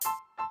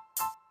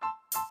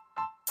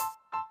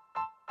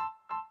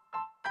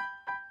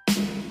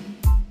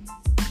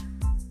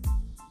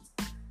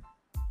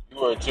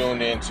are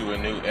tuned in to a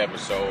new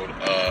episode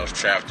of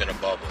Trapped in a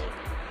Bubble.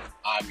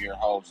 I'm your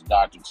host,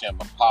 Dr. Tim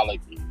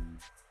Apology.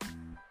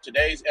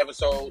 Today's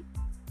episode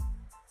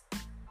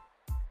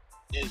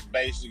is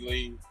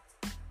basically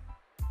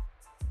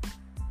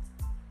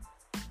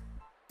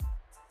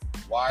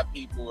why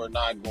people are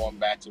not going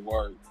back to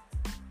work.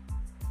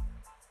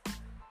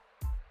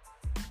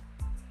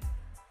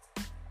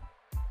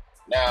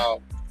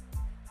 Now,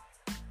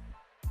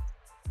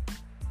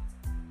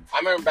 I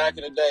remember back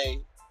in the day,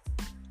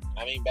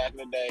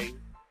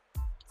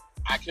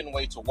 I couldn't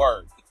wait to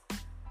work.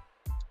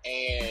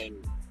 And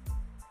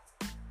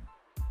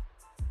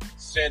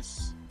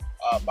since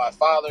my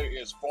father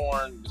is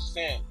foreign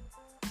descent,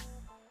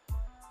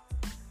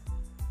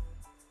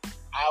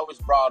 I was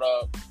brought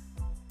up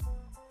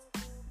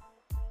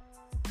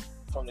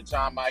from the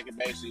time I could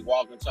basically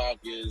walk and talk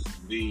is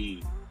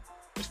the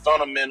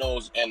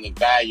fundamentals and the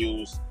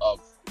values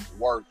of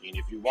working.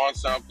 If you want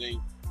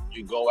something,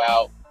 you go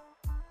out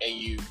and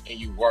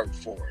you work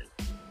for it.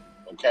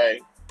 Okay?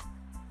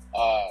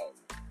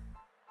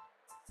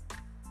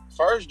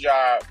 First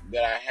job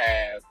that I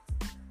have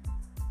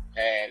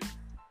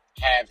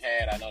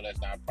had, I know that's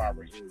not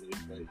proper English,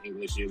 but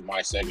English is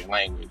my second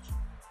language,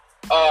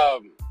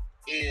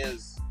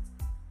 is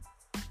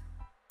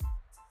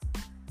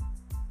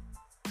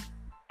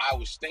I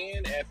was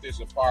staying at this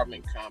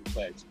apartment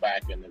complex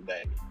back in the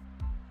day.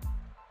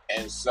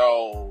 And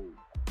so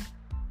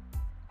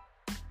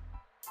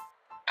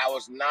I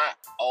was not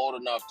old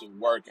enough to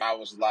work. I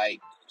was like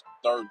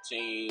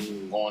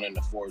 13 going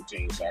into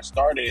 14. So I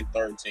started at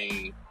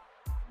 13,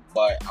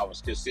 but I was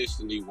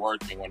consistently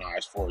working when I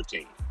was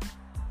 14.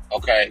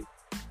 Okay?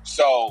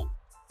 So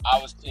I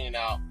was cleaning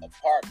out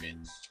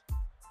apartments,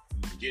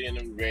 getting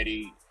them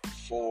ready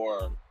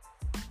to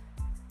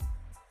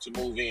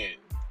move in.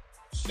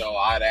 So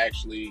I'd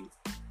actually,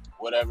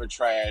 whatever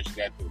trash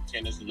that the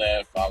tenants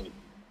left, I would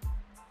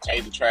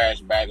take the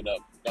trash, bag it up,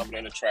 dump it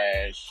in the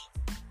trash.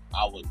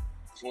 I would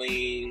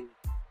clean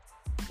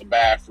the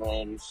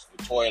bathrooms,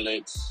 the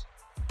toilets,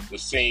 the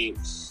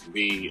sinks,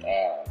 the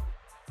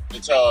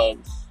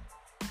tubs,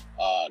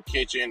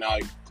 kitchen.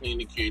 I clean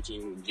the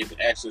kitchen, get the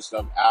extra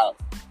stuff out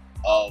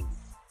of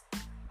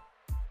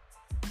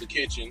the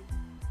kitchen,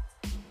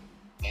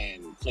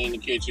 and clean the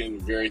kitchen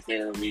very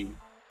thoroughly,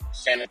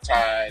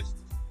 sanitize,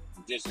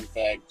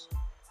 disinfect,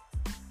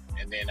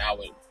 and then I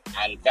would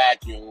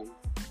vacuum.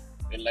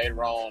 Then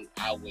later on,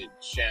 I would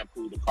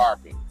shampoo the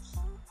carpets.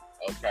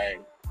 Okay.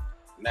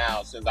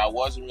 Now, since I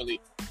wasn't really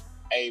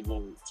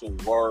able to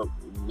work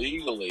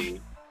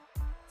legally,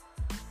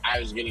 I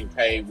was getting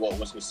paid what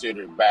was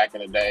considered back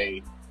in the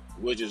day,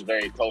 which is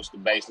very close to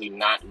basically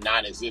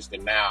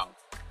non-existent now,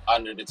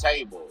 under the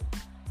table.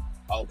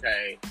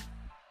 Okay.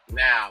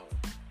 Now,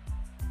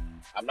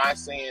 I'm not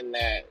saying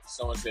that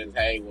someone says,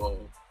 hey, well,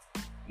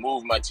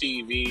 move my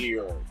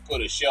TV or put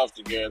a shelf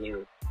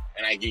together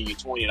and I give you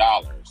 $20.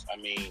 I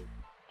mean,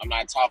 I'm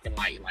not talking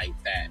like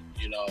that,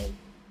 you know.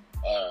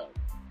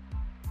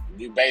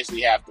 You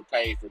basically have to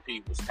pay for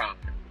people's time.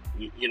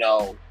 You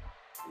know,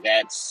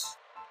 that's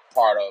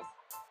part of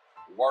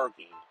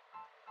working.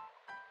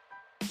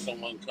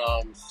 Someone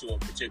comes to a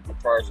particular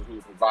person who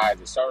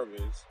provides a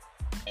service,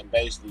 and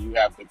basically you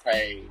have to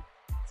pay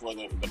for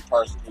the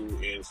person who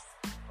is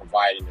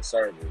providing the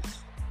service.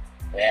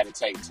 They had to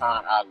take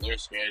time out of their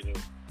schedule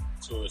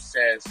to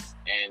assess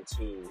and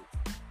to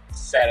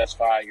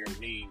satisfy your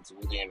needs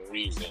within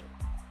reason.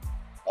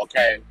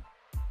 Okay?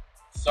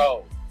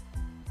 So,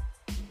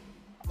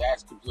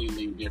 that's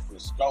completely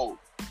different scope.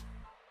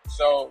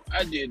 So,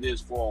 I did this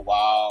for a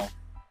while.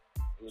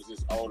 It was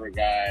this older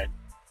guy,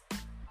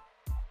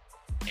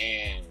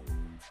 and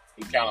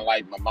he kind of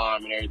liked my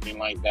mom and everything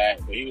like that,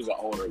 but he was an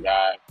older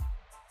guy,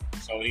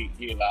 so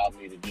he allowed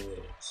me to do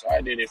it. So, I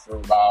did it for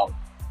about,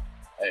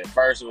 at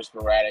first it was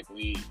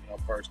sporadically,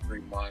 first 3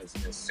 months,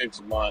 and then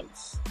 6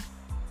 months,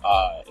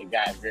 it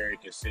got very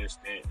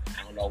consistent.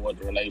 I don't know what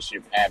the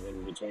relationship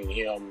happened between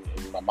him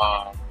and my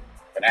mom,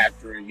 but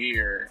after a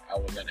year, I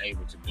was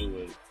unable to do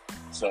it.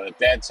 So at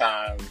that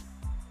time,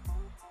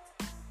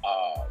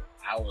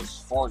 I was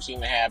 14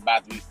 and a half,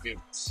 about to be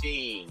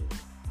 15.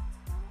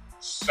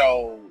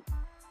 So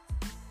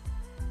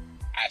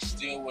I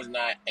still was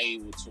not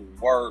able to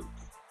work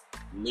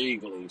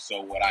legally.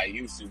 So what I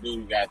used to do,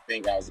 you gotta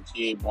think I was a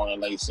kid born in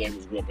the late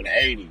 70s, grew up in the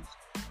 80s.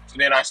 So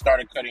then I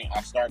started cutting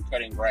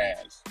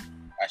grass.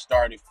 I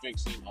started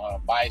fixing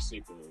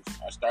bicycles.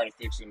 I started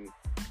fixing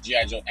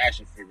G.I. Joe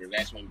action figures.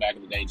 That's when back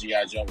in the day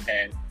G.I. Joe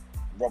had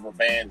rubber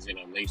bands in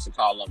them. They used to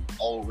call them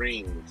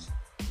O-rings.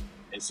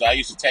 And so I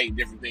used to take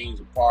different things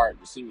apart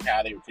to see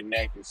how they were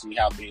connected, see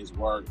how things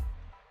work,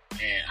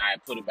 and I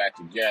put it back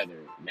together.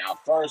 Now,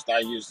 first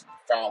I just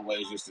found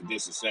ways just to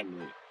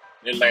disassemble it.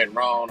 Then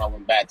later on, I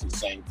went back to the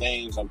same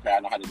things. Okay, I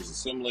know how to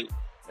disassemble it.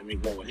 Let me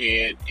go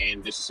ahead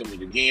and disassemble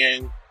it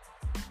again.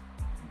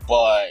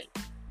 But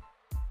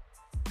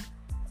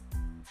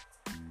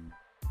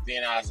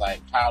then I was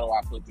like, how do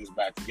I put this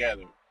back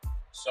together?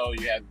 So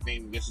you have to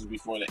think this is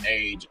before the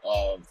age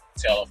of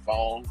cell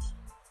phones.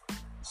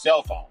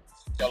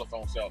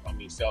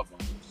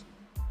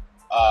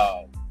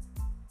 Uh,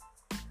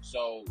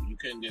 so you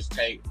couldn't just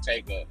take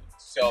a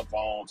cell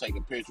phone, take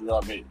a picture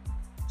of it,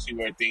 see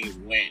where things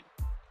went.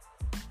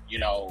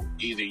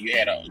 Either you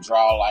had to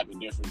draw like a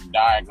different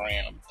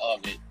diagram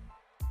of it.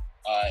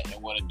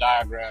 And what a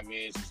diagram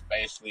is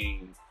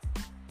basically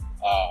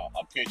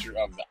a picture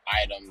of the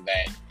item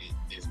that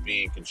is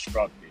being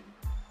constructed,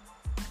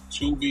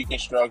 to be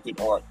constructed,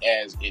 or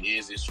as it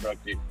is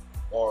constructed,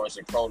 or it's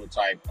a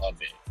prototype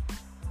of it.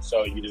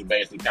 So you just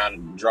basically kind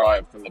of draw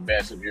it from the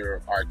best of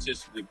your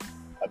artistic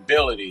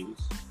abilities,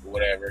 or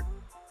whatever.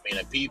 I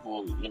mean,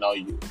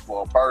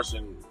 for a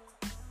person,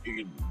 you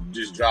can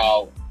just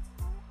draw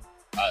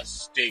a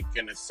stick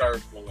and a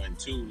circle and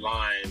two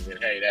lines,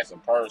 and hey, that's a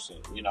person.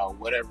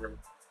 Whatever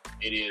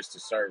it is to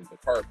serve the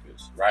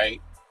purpose,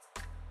 right?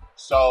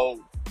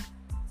 So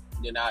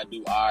then I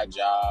do odd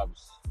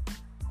jobs,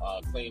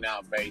 clean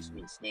out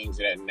basements, things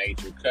of that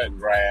nature, cut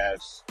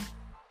grass,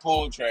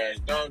 pull trash,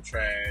 dump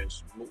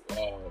trash,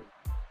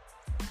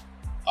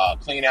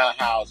 clean out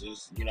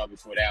houses,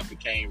 before that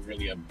became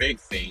really a big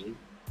thing.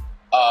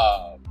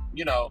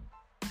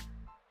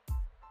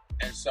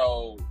 And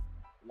so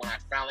when I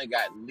finally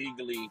got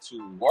legally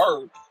to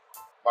work,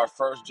 my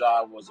first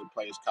job was a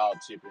place called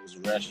Tippins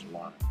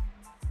Restaurant.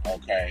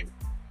 Okay.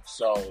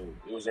 So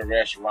it was a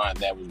restaurant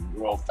that was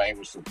real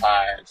famous for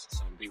pies.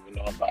 Some people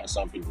know about it,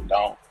 some people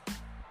don't.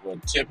 Well,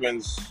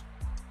 Tippins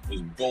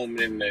was booming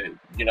in the,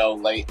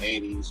 late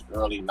 80s,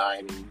 early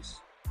 90s.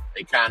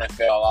 They kind of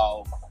fell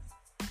off.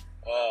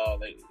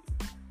 They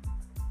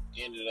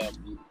ended up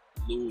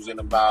losing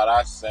about,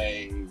 I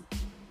say,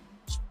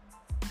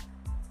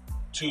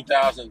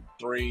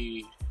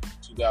 2003,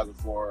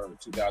 2004,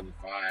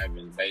 2005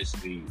 is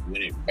basically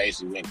when it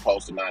basically went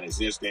close to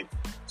non-existent.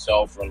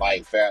 So for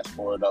fast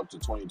forward up to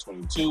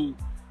 2022,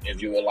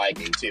 if you would like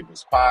a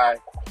Tippins pie,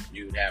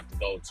 you'd have to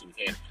go to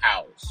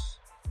in-house.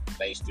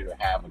 They still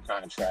have a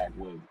contract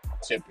with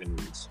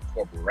Tippins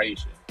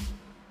Corporation.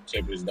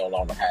 Tippins no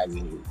longer has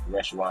any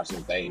restaurants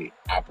that they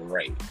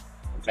operate.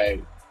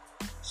 Okay,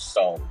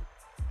 so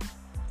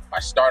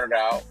I started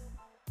out,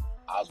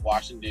 I was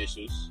washing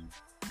dishes,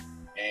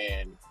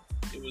 and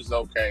it was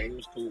okay. It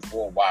was cool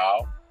for a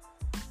while.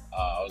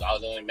 I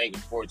was only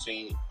making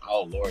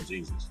oh Lord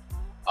Jesus.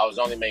 I was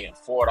only making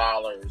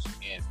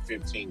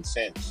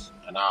 $4.15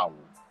 an hour.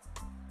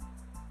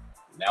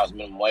 That was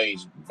minimum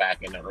wage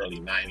back in the early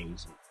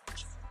 90s.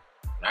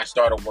 When I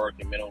started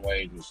working, minimum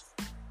wage was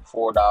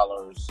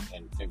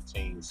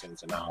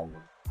 $4.15 an hour.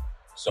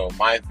 So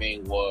my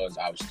thing was,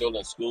 I was still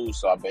in school,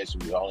 so I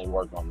basically only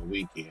worked on the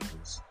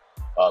weekends.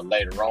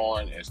 Later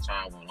on, as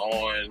time went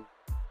on,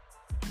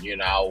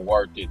 I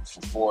worked it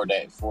for 4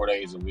 days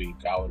a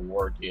week. I would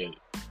work it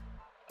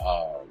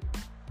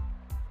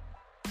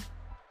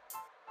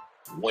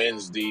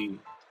Wednesday,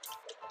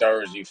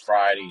 Thursday,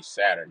 Friday,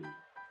 Saturday.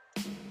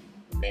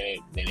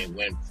 Then it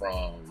went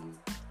from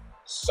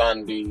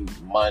Sunday,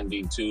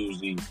 Monday,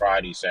 Tuesday,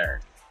 Friday,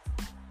 Saturday.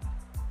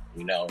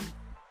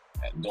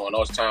 During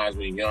those times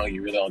when you're young,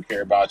 you really don't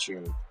care about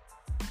your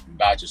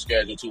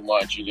schedule too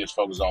much. You just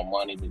focus on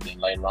money. But then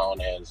later on,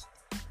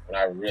 when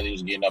I really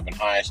was getting up in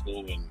high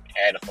school and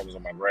had to focus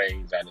on my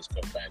grades, I just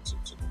cut back to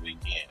the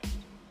weekend.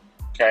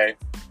 Okay,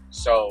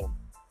 so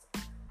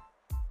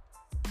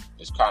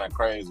it's kind of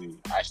crazy.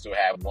 I still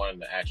have one of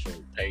the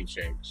actual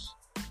paychecks.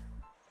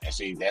 And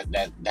see,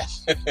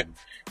 that's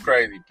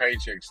crazy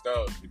paycheck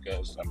stuff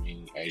because,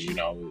 as you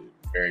know,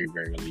 very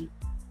rarely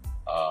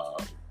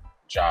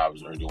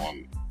jobs are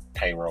doing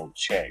payroll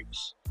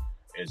checks.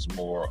 It's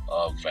more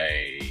of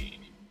a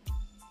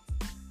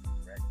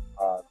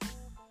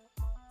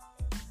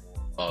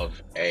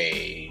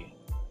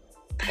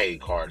pay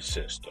card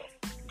system.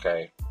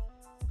 Okay,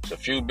 there's a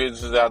few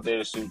businesses out there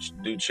that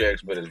do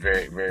checks, but it's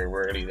very, very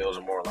rarely. Those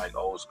are more like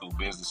old school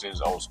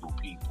businesses, old school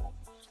people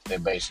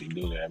that basically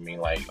do that.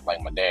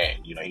 Like my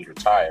dad, he's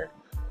retired.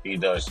 He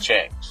does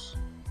checks.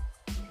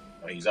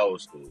 He's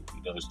old school.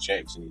 He does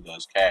checks and he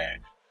does cash.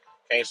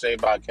 Can't say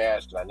about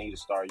cash because I need to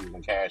start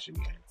using cash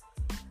again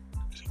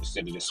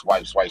instead of just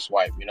swipe.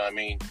 You know what I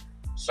mean?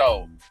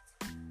 So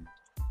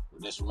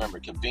just remember,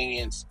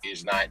 convenience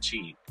is not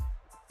cheap.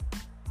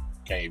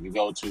 Okay, if you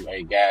go to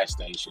a gas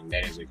station,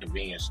 that is a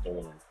convenience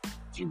store.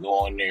 If you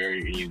go in there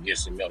and you get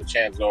some milk,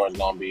 chances are it's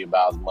going to be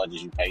about as much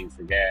as you pay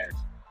for gas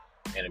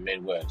in the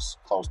Midwest,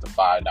 close to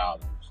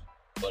 $5.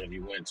 But if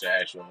you went to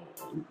actual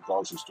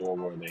grocery store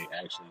where they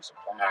actually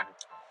supply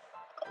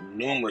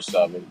numerous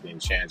of it, then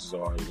chances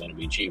are it's going to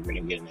be cheaper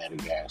than getting at a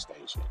gas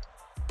station.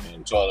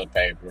 And toilet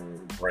paper,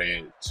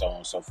 bread, so on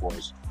and so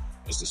forth.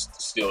 It's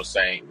still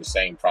the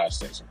same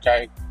process.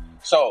 Okay,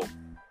 so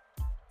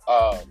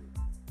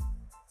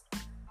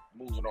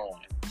moving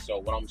on. So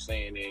what I'm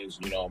saying is,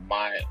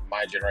 my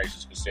generation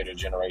is considered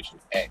Generation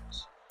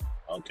X.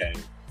 Okay,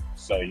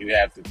 so you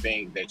have to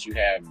think that you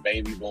have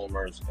baby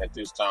boomers at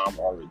this time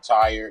are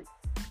retired,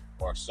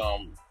 or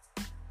some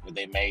that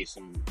they made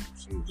some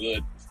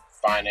good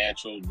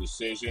financial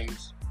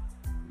decisions.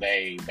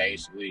 They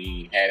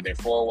basically had their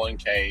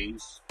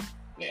 401ks.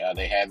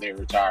 They had their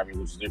retirement,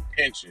 which is their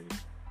pension,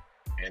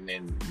 and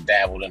then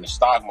dabbled in the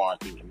stock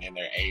market, and then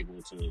they're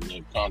able to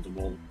live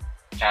comfortable,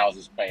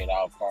 houses paid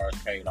off, cars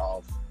paid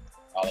off.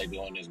 All they're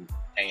doing is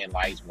paying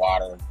lights,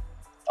 water,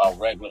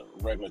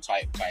 regular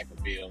type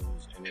of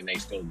bills, and then they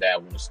still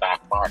dabble in the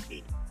stock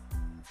market.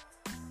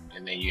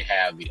 And then you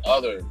have the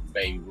other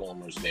baby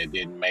boomers that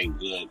didn't make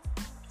good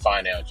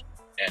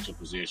financial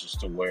positions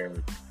to where,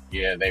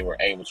 yeah, they were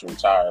able to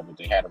retire, but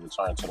they had to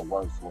return to the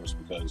workforce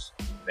because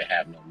they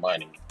have no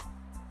money.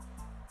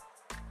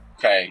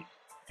 Okay,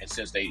 and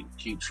since they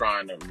keep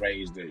trying to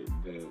raise the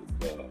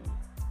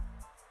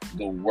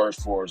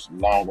workforce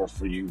longer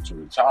for you to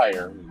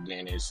retire,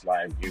 then it's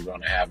like you're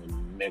gonna have a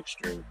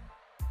mixture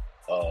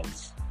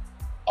of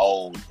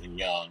old and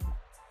young.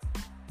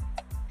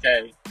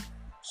 Okay,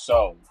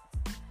 so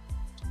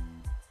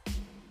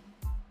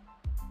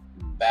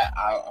that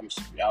I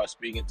was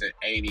speaking to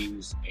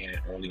 80s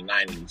and early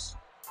 90s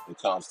when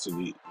it comes to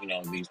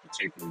these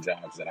particular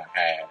jobs that I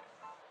had.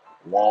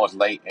 One was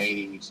late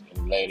 80s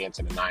and late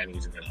into the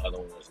 90s, and the other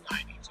one was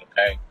 90s.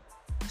 Okay,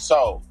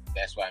 so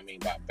that's what I mean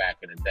by back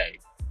in the day.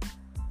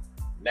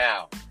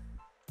 Now,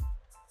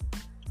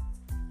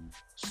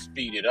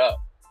 speed it up.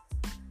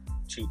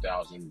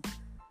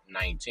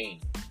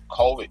 2019,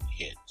 COVID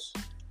hits.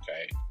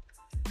 Okay,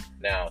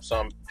 now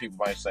some people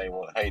might say,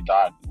 "Well, hey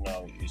Doc,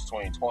 it's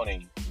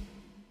 2020."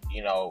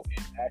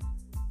 It's actually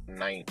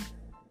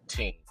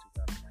 2019,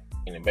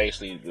 and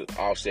basically the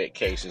offset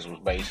cases was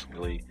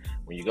basically,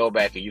 when you go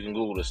back and you can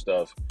Google this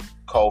stuff,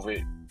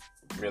 COVID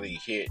really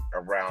hit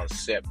around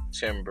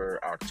September,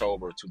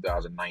 October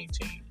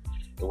 2019.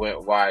 It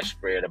went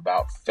widespread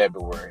about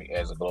February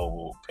as a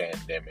global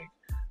pandemic,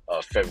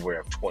 February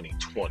of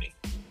 2020.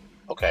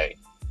 Okay,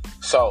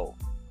 so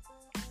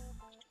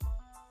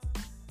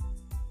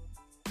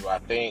do I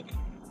think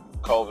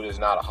COVID is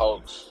not a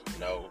hoax?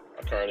 No.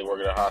 I currently work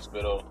at a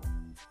hospital,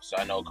 so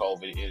I know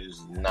COVID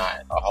is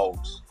not a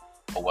hoax.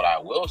 But what I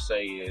will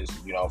say is,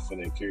 for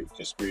the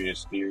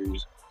conspiracy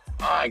theories,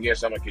 I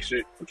guess I'm a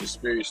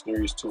conspiracy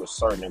theorist to a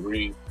certain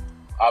degree.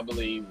 I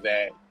believe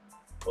that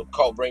with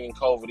bringing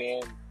COVID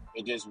in,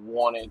 they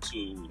wanted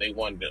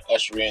to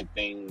usher in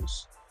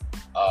things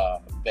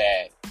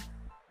that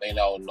they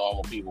know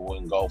normal people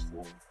wouldn't go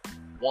for.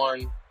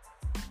 One,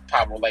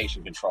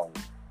 population control.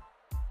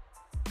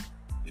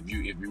 If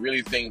you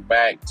really think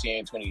back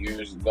 10, 20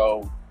 years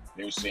ago,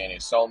 they were saying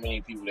there's so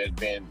many people that's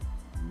been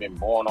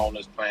born on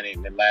this planet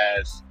in the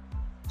last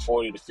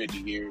 40 to 50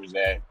 years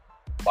that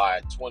by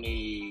I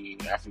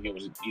forget, it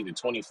was either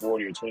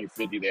 2040 or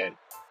 2050, that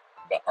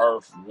the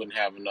Earth wouldn't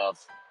have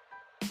enough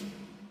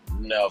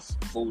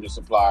food and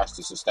supplies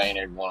to sustain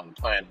everyone on the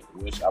planet,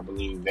 which I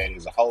believe that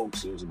is a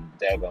hoax. It was a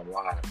daggone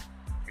lie.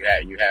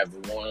 You have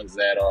the ones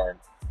that are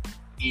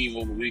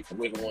evil, the wicked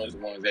ones, the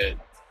ones that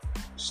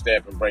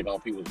step and break on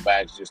people's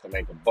backs just to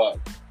make a buck.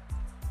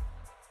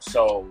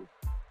 So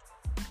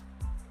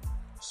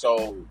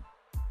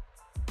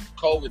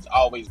COVID's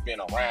always been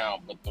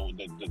around, but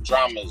the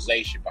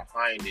dramatization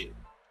behind it,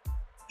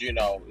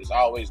 it's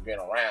always been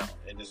around.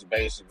 And it's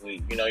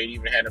basically, you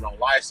even had it on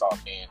Lysol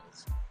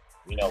cans,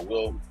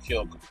 will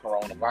kill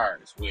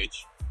coronavirus,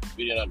 which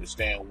we didn't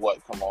understand what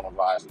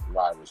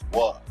coronavirus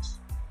was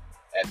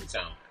at the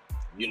time.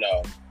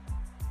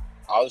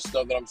 All the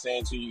stuff that I'm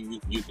saying to you,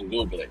 you can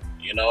Google it.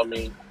 You know what I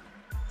mean?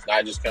 It's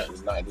not just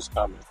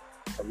coming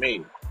from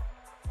me.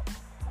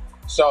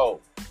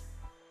 So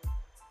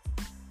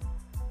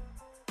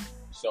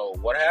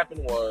what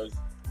happened was,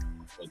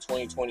 when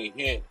 2020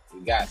 hit,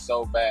 it got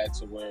so bad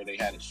to where they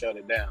had to shut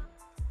it down.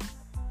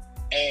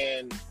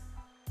 And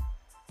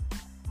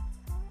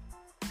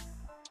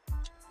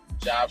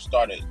jobs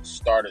started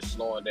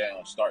slowing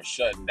down, start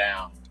shutting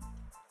down.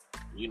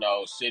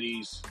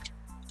 Cities,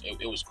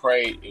 it was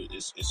crazy.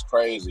 It's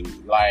crazy.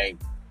 Like,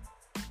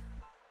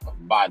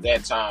 by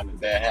that time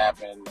that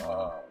happened,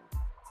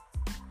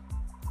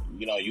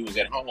 you was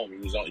at home. You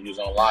was on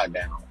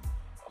lockdown.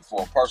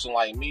 For a person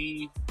like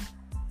me,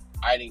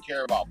 I didn't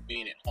care about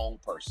being at home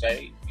per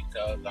se,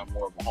 because I'm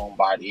more of a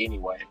homebody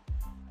anyway.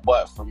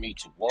 But for me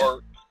to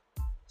work,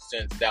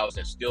 since that was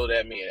instilled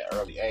at me at an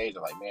early age,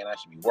 I'm like, man, I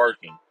should be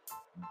working.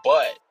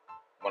 But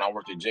when I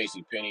worked at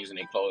JCPenney's and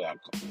they closed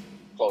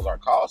our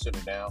call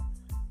center down,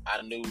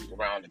 I knew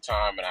around the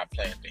time, and I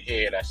planned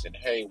ahead. I said,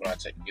 hey, when I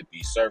get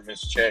these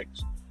service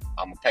checks,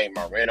 I'm going to pay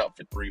my rent up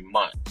for 3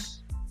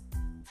 months.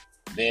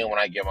 Then when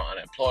I get my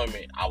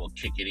unemployment, I will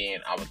kick it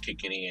in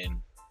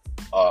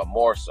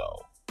more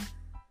so.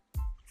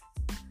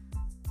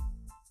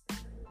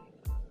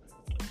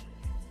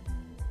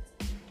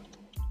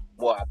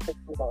 Well, I took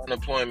my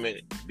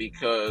unemployment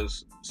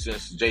because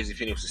since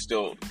JCPenney was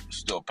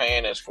still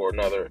paying us for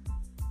another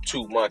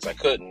 2 months, I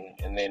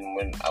couldn't. And then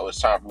when it was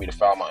time for me to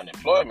file my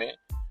unemployment,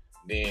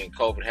 then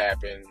COVID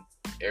happened.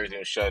 Everything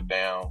was shut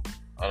down.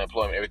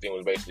 Unemployment, everything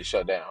was basically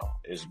shut down.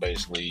 It's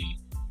basically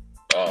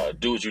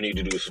do what you need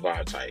to do to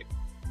survive type,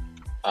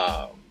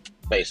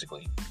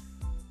 basically.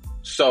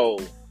 So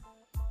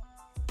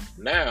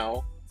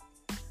now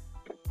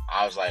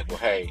I was like, well,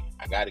 hey,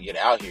 I got to get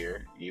out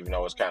here, even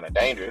though it's kind of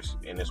dangerous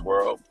in this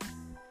world.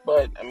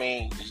 But I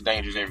mean, it's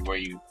dangerous everywhere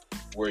you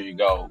where you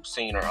go,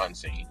 seen or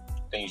unseen.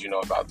 Things you know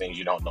about, things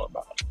you don't know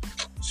about.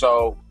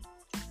 So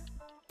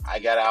I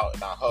got out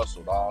and I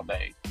hustled all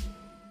day.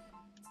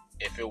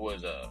 If it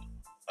was a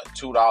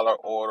 $2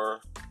 order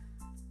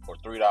or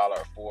 $3 or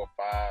 $4 or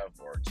 $5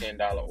 or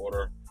 $10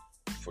 order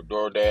for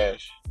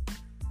DoorDash,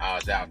 I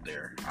was out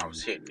there. I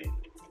was hitting it.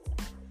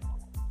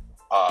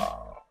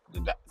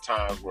 The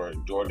times where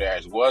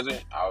DoorDash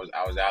wasn't, I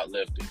was out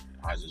lifting.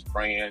 I was just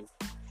praying,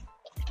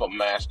 put my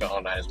mask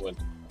on, I just went.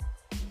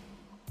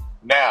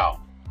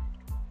 Now,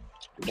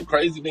 the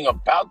crazy thing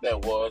about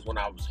that was when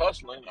I was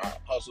hustling, I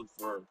hustled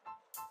for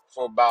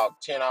about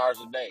 10 hours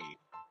a day.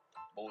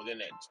 But within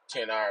that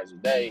 10 hours a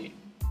day,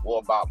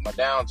 what about my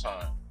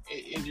downtime?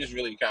 It just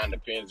really kind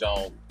of depends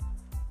on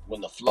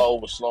when the flow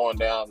was slowing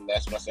down. And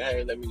that's when I said,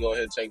 hey, let me go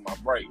ahead and take my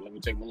break. Let me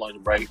take my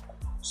lunch break.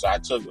 So I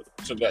took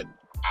an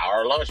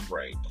hour lunch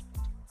break.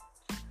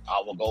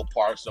 I would go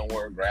park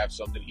somewhere, grab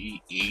something to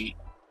eat.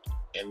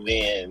 And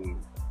then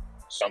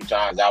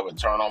sometimes I would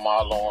turn on my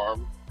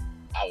alarm.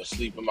 I would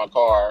sleep in my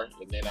car.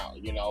 And then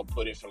I,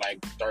 put it for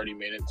like 30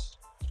 minutes,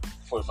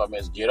 45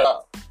 minutes, get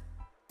up.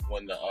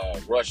 When the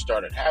rush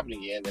started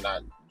happening again, then I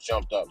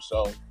jumped up.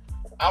 So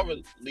I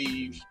would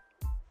leave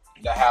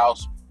the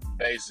house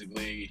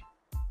basically,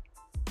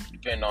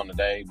 depending on the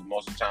day, but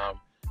most of the time,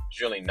 it's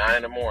really 9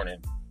 in the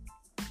morning.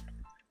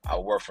 I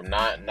would work from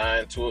 9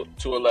 to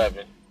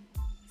 11.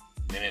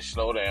 Then it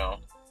slowed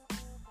down.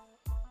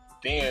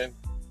 Then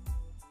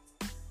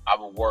I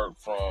would work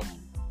from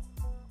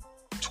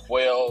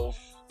 12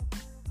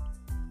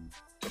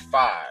 to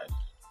 5.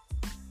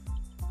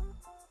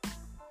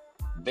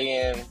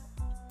 Then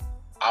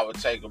I would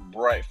take a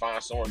break,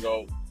 find somewhere to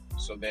go.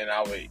 So then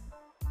I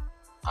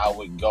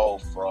would go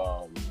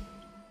from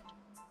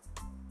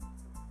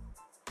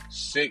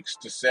 6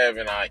 to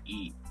 7. I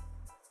eat,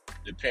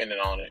 depending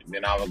on it.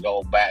 Then I would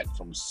go back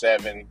from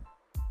 7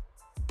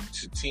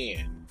 to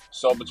 10.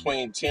 So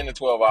between 10 to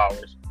 12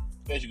 hours.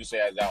 I guess you could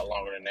say I was out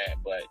longer than that,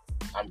 but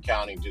I'm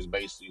counting just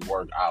basically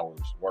work hours,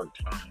 work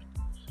time.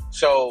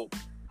 So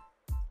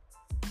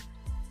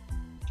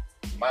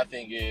my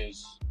thing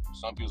is,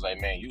 some people say,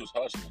 man, you was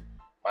hustling.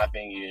 My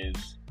thing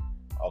is,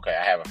 okay,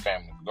 I have a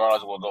family.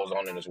 Regardless of what goes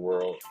on in this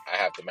world, I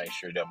have to make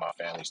sure that my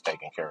family's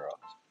taken care of.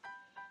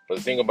 But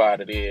the thing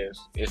about it is,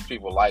 it's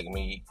people like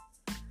me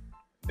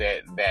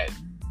that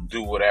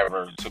do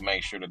whatever to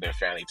make sure that their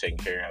family taken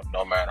care of,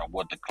 no matter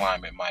what the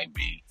climate might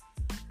be.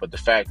 But the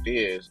fact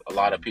is, a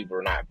lot of people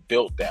are not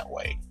built that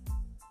way.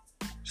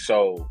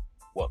 So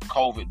what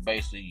COVID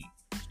basically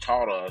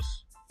taught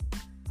us,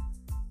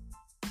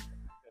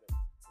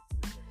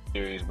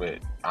 series, but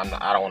I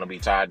don't want to be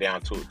tied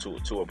down to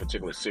a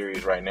particular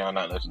series right now,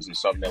 not unless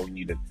it's something that we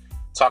need to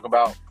talk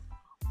about.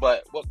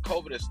 But what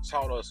COVID has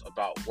taught us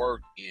about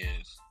work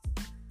is,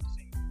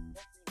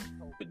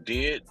 what COVID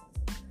did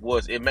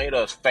was it made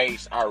us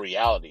face our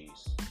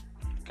realities.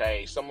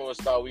 Okay, some of us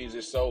thought we was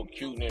just so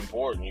cute and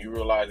important. You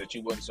realize that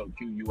you wasn't so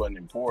cute, you wasn't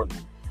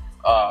important.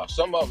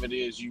 Some of it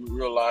is you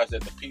realize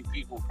that the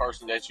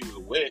person that you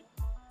were with,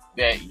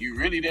 that you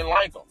really didn't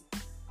like them.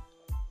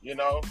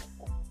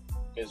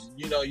 Because,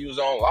 you was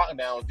on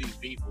lockdown with these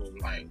people.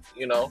 Like,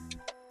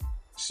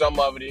 some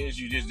of it is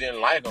you just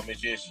didn't like them.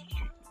 It's just,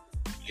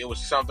 it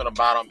was something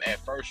about them at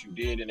first you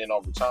did, and then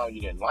over time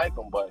you didn't like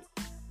them. But,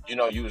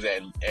 you was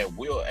at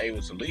will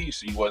able to leave,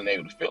 so you wasn't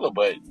able to feel it.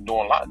 But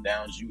during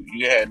lockdowns,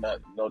 you had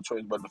no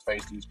choice but to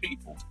face these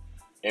people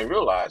and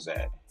realize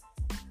that.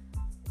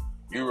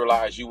 You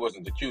realize you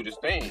wasn't the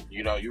cutest thing.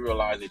 You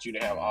realize that you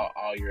didn't have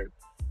all your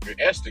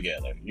S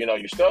together,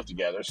 your stuff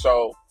together.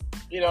 So,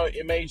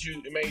 it made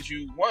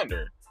you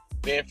wonder.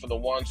 Then for the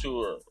ones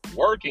who are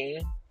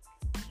working,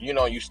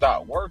 you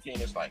stop working,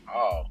 it's like,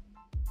 oh,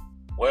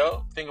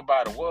 well, thing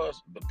about it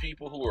was the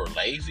people who are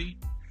lazy,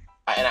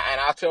 and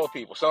I tell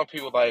people, some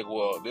people like,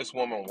 well, this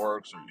woman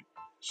works, or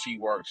she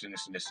works, and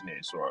this and this and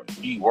this, or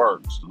he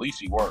works, at least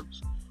he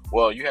works.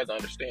 Well, you have to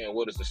understand,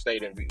 what is the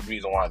state and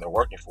reason why they're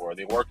working for? Are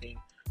they working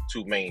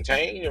to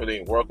maintain, or are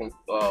they working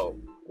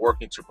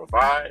to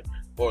provide,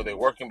 or are they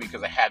working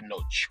because they have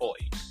no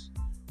choice?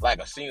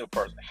 Like a single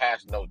person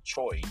has no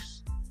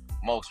choice.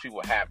 Most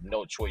people have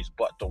no choice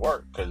but to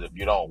work, because if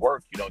you don't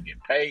work, you don't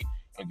get paid.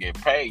 And get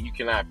paid, you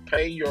cannot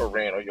pay your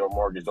rent or your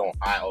mortgage on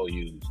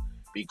IOUs.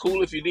 Be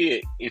cool if you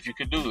did, if you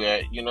could do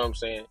that, you know what I'm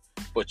saying?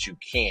 But you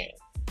can't.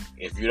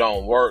 If you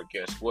don't work,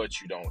 guess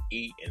what? You don't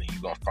eat, and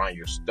you're going to find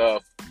your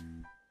stuff.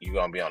 You're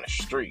going to be on the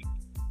street.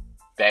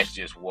 That's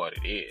just what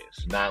it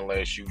is. Not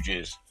unless you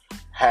just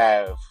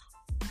have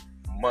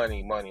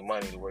money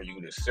to where you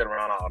can just sit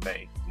around all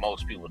day.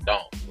 Most people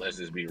don't. Let's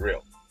just be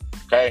real.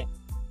 Okay?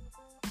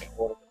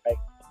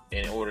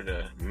 In order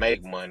to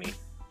make money,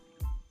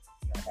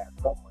 you gotta have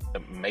some money to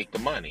make the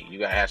money. You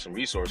gotta have some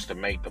resources to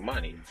make the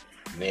money.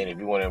 And then if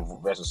you want to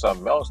invest in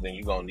something else, then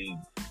you're gonna need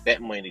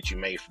that money that you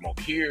made from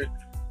over here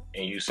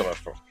and use some of it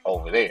from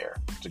over there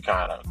to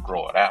kind of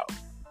grow it out.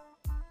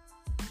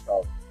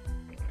 So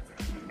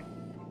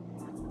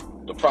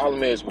the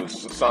problem is with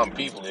some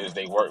people is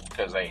they work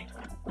because they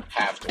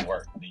have to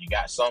work. Then you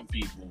got some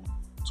people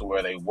to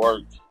where they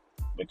work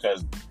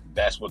because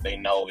that's what they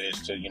know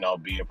is to,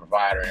 be a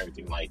provider and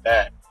everything like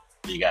that.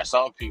 You got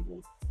some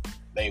people,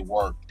 they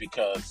work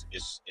because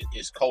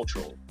it's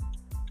cultural.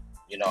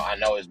 I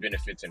know it's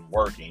benefits in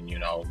working. You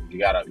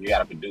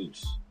gotta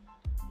produce.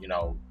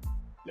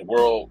 The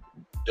world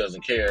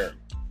doesn't care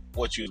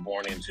what you was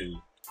born into.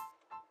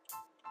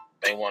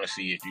 They want to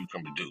see if you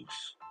can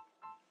produce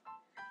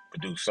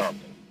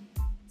something.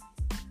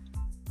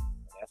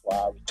 That's why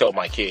I tell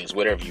my kids,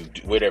 whatever you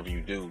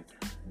do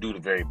the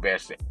very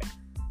best.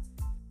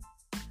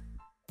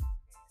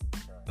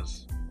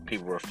 Because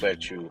people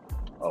reflect you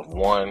of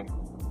one,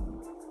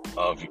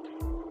 of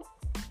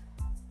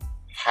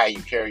how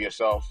you carry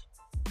yourself,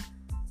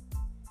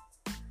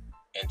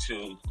 and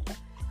two,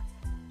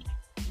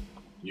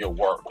 your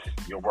work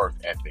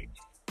ethic.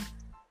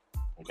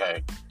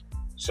 Okay,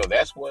 so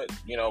that's what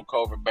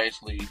COVID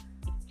basically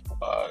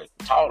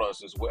taught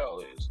us as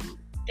well. Is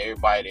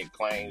everybody that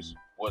claims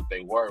what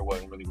they were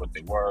wasn't really what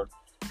they were.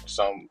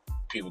 Some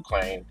people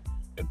claim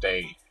that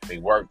they're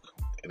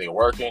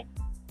working,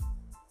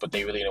 but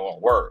they really didn't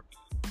want work.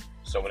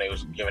 So when they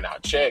was giving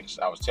out checks,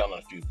 I was telling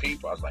a few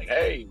people, I was like,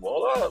 "Hey,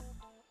 hold up!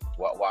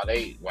 Why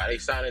they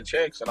signing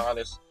checks and all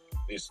this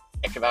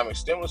economic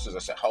stimuluses?" I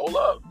said, "Hold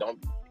up!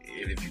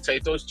 If you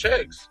take those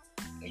checks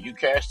and you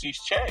cash these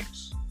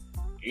checks,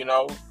 you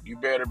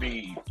better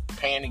be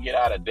paying to get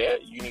out of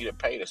debt. You need to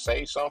pay to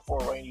save something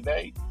for a rainy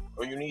day,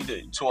 or you need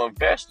to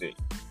invest it."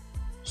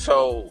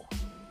 So,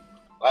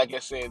 like I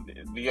said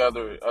the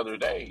other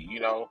day,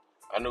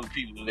 I knew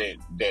people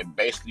that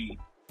basically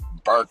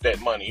burnt that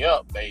money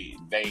up. They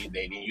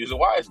didn't use it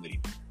wisely.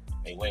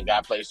 They went and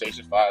got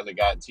PlayStation 5s, they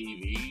got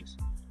TVs.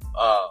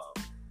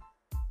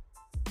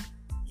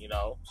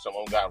 Some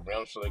of them got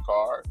rims for their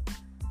car.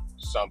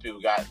 Some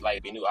people got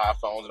like the new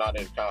iPhones and all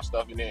that kind of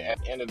stuff. And then at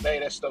the end of the day,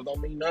 that stuff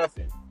don't mean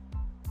nothing.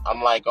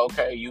 I'm like,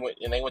 okay,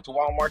 they went to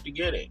Walmart to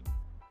get it.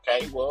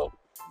 Okay, well,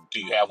 do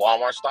you have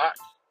Walmart stock?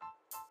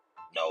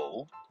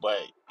 No, but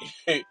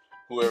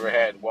whoever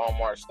had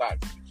Walmart stock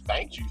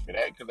thanked you for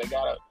that because they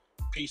got a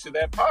piece of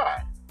that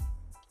pie.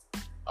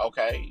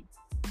 Okay,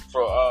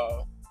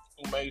 for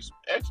who makes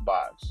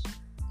Xbox?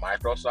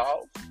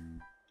 Microsoft.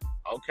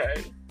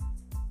 Okay,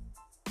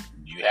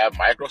 you have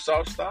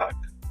Microsoft stock?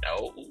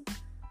 No.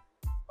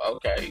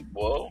 Okay,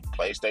 well,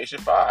 PlayStation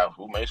 5.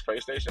 Who makes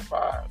PlayStation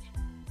 5?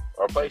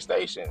 Or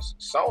PlayStations?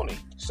 Sony.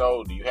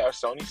 So, do you have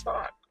Sony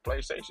stock?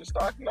 PlayStation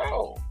stock?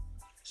 No.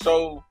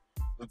 So,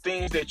 the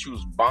things that you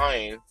was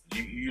buying,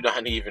 you're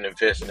not even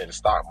investing in the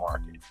stock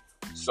market.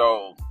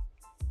 So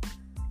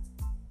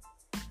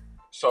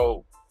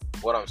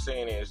what I'm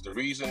saying is the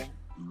reason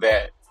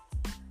that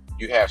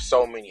you have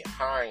so many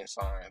hiring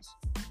signs,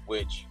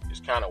 which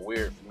is kind of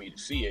weird for me to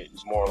see it,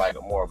 is more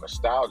of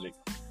nostalgic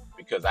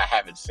because I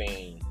haven't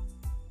seen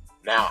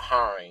now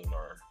hiring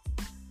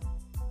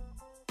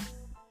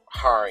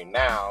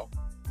now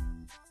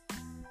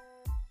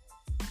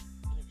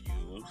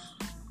interviews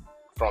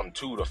from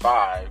 2 to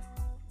 5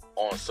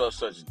 on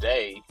such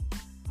day.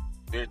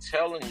 They're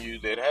telling you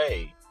that,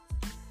 hey,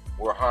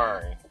 we're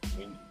hiring,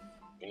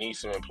 we need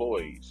some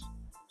employees.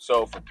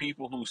 So for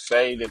people who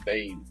say that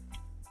they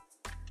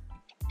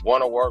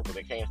want to work but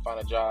they can't find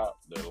a job,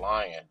 they're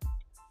lying.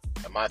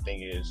 And my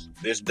thing is,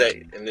 in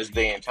this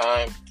day and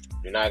time,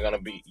 you're not gonna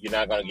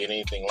get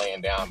anything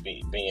laying down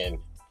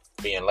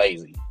being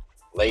lazy.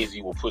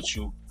 Lazy will put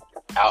you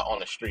out on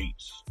the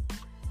streets.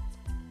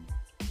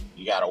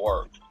 You gotta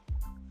work,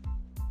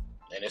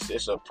 and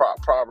it's a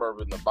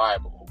proverb in the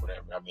Bible or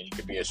whatever. I mean, it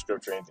could be a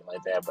scripture or anything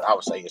like that, but I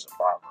would say it's a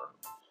proverb.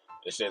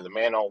 It says, "A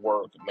man don't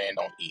work, a man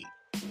don't eat."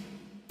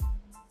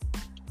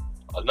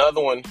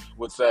 Another one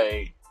would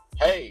say,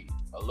 "Hey,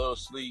 a little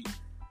sleep,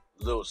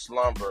 a little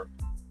slumber,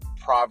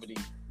 poverty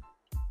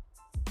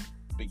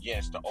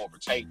begins to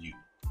overtake you."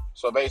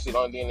 So basically, the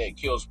only thing that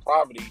kills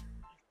poverty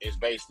is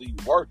basically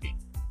working.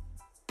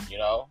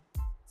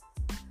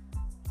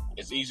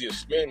 It's easy to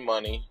spend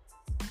money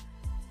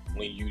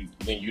when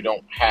you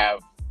don't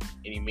have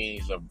any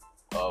means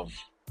of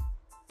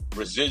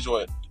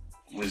residuing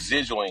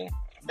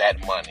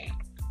that money.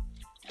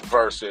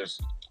 Versus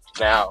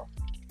now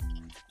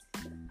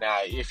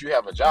if you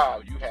have a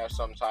job, you have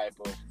some type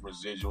of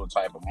residual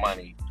type of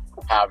money.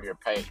 However your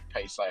pay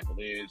cycle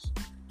is.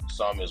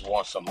 Some is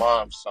once a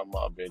month, some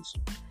of it's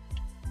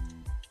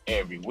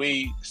every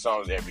week,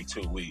 some is every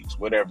 2 weeks.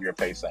 Whatever your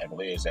pay cycle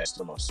is, that's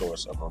still a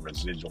source of a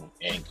residual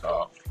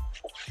income.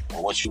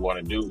 But what you want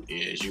to do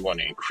is you want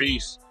to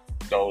increase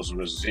those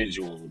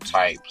residual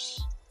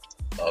types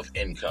of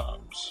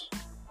incomes.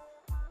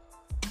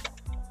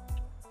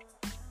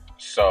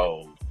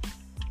 So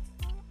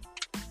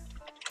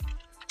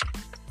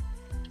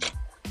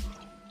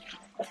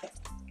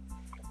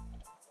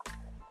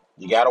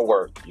you gotta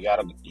work. You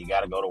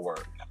gotta go to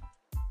work.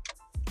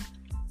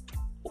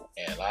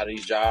 And a lot of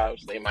these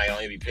jobs, they might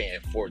only be paying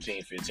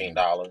 $14,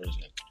 $15.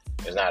 And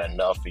it's not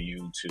enough for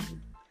you to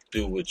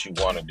do what you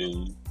want to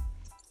do.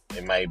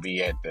 It may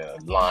be at the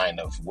line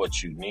of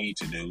what you need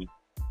to do.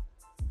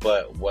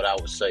 But what I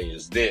would say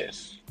is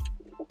this.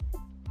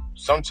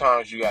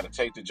 Sometimes you got to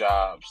take the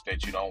jobs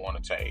that you don't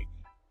want to take.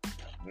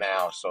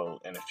 now, so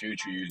in the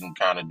future you can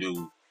kind of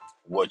do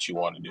what you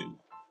want to do.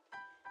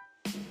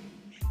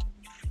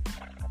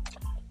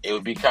 It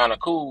would be kind of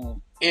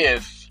cool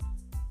if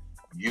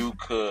you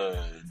could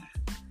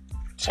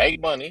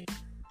take money,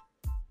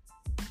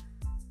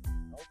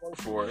 don't work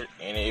for it,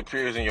 and it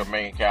appears in your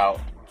bank account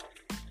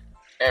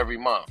every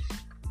month.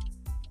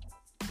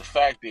 The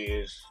fact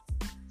is,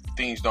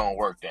 things don't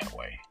work that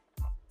way.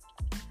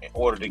 In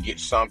order to get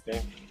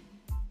something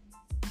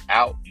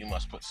out, you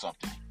must put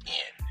something in.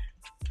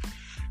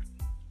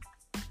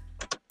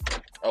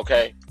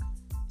 Okay?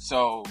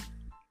 So,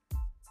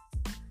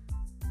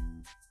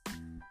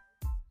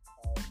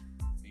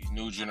 these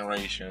new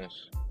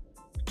generations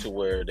to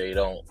where they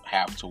don't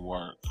have to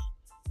work,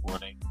 where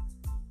they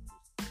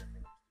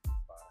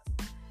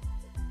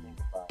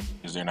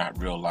because they're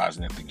not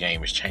realizing that the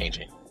game is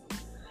changing.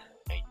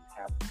 And you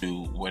have to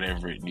do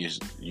whatever it is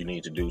you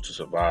need to do to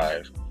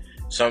survive.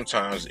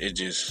 Sometimes it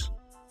just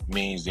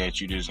means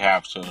that you just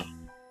have to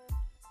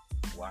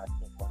watch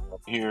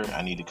over here.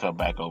 I need to come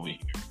back over here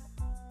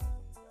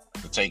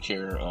to take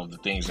care of the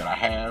things that I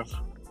have.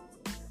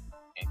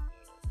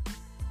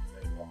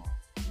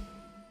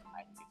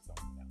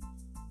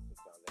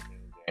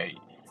 And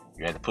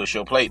you have to push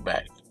your plate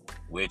back,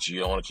 which you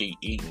don't want to keep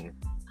eating.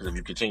 Because if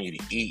you continue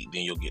to eat,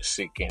 then you'll get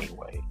sick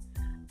anyway.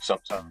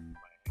 Sometimes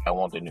I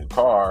want the new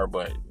car,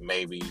 but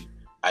maybe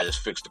I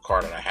just fix the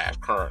car that I have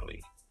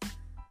currently.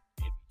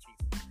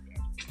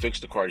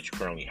 Fix the car that you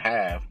currently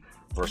have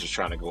versus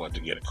trying to go out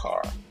to get a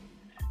car.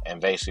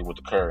 And basically with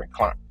the current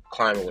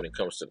climate when it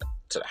comes to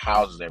the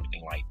houses and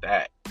everything like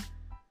that, they're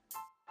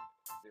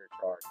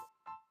charging,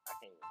 I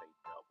can't even say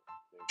double,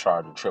 they're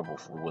charging triple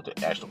for what the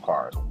actual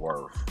car is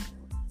worth.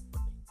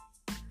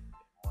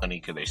 Money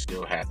because they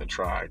still have to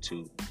try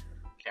to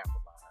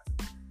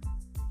capitalize,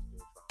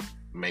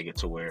 make it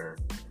to where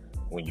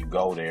when you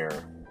go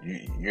there,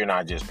 you're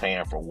not just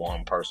paying for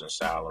one person's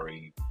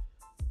salary,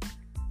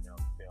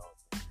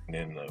 and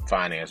then the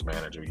finance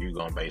manager. You're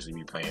gonna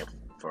basically be paying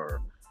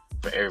for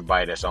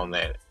everybody that's on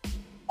that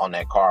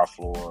car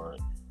floor,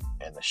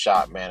 and the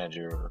shop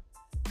manager,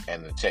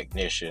 and the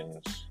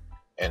technicians,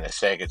 and the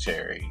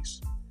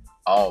secretaries,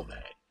 all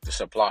that, the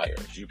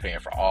suppliers. You're paying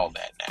for all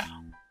that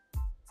now.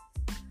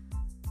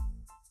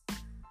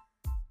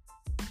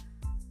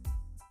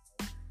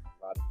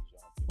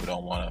 We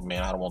don't want to,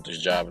 man, I don't want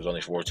this job. It's only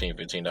 $14,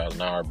 $15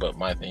 an hour. But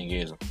my thing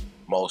is,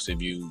 most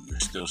of you are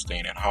still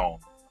staying at home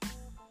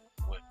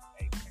with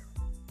a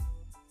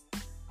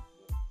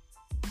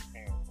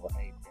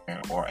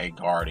parent or a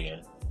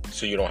guardian.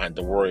 So you don't have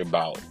to worry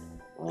about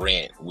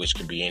rent, which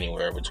can be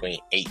anywhere between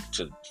 $800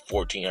 to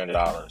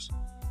 $1,400.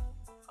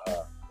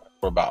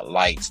 Or about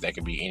lights that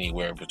can be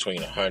anywhere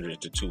between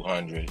 $100 to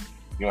 $200.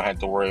 You don't have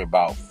to worry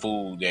about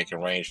food that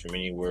can range from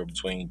anywhere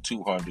between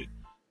 $200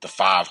 to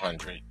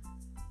 $500.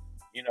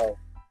 You don't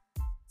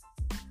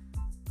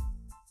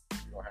have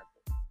to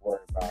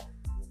worry about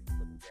really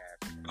putting gas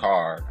in the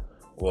car.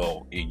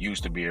 Well, it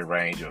used to be a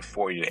range of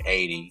 40 to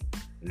 80.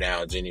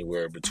 Now it's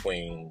anywhere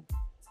between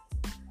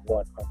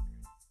 100 to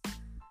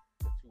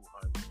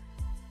 200.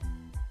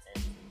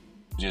 And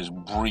just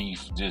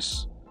brief,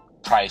 just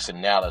price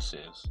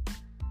analysis.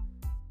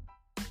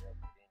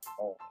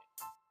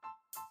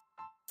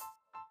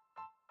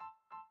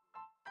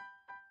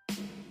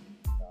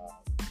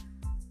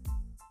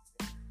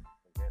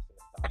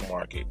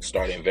 Market,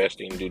 start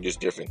investing, do just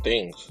different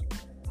things. So,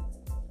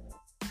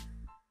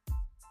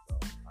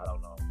 I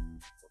don't know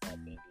what my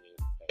thing is.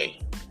 Hey,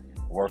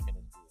 working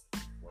is good.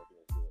 Working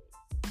is good.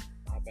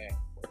 Not bad.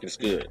 Working is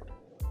good.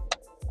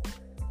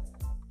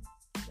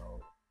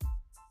 So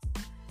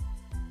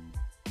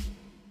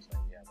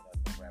yeah,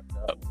 that's wrapped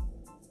up.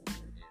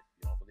 If you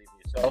don't believe in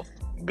yourself,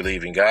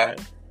 believe in God.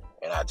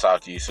 And I'll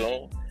talk to you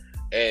soon.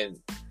 And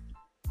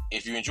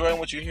if you're enjoying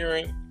what you're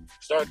hearing,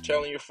 start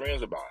telling your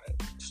friends about it.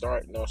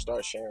 Start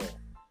sharing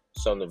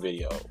some of the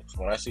videos.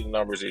 When I see the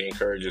numbers, it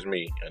encourages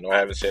me. I know I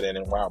haven't said that in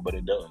a while, but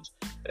it does.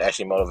 It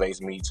actually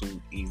motivates me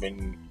to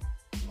even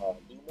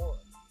do more.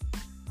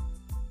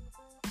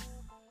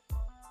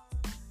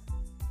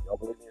 Y'all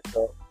believe in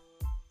yourself?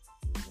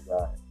 Believe in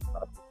God.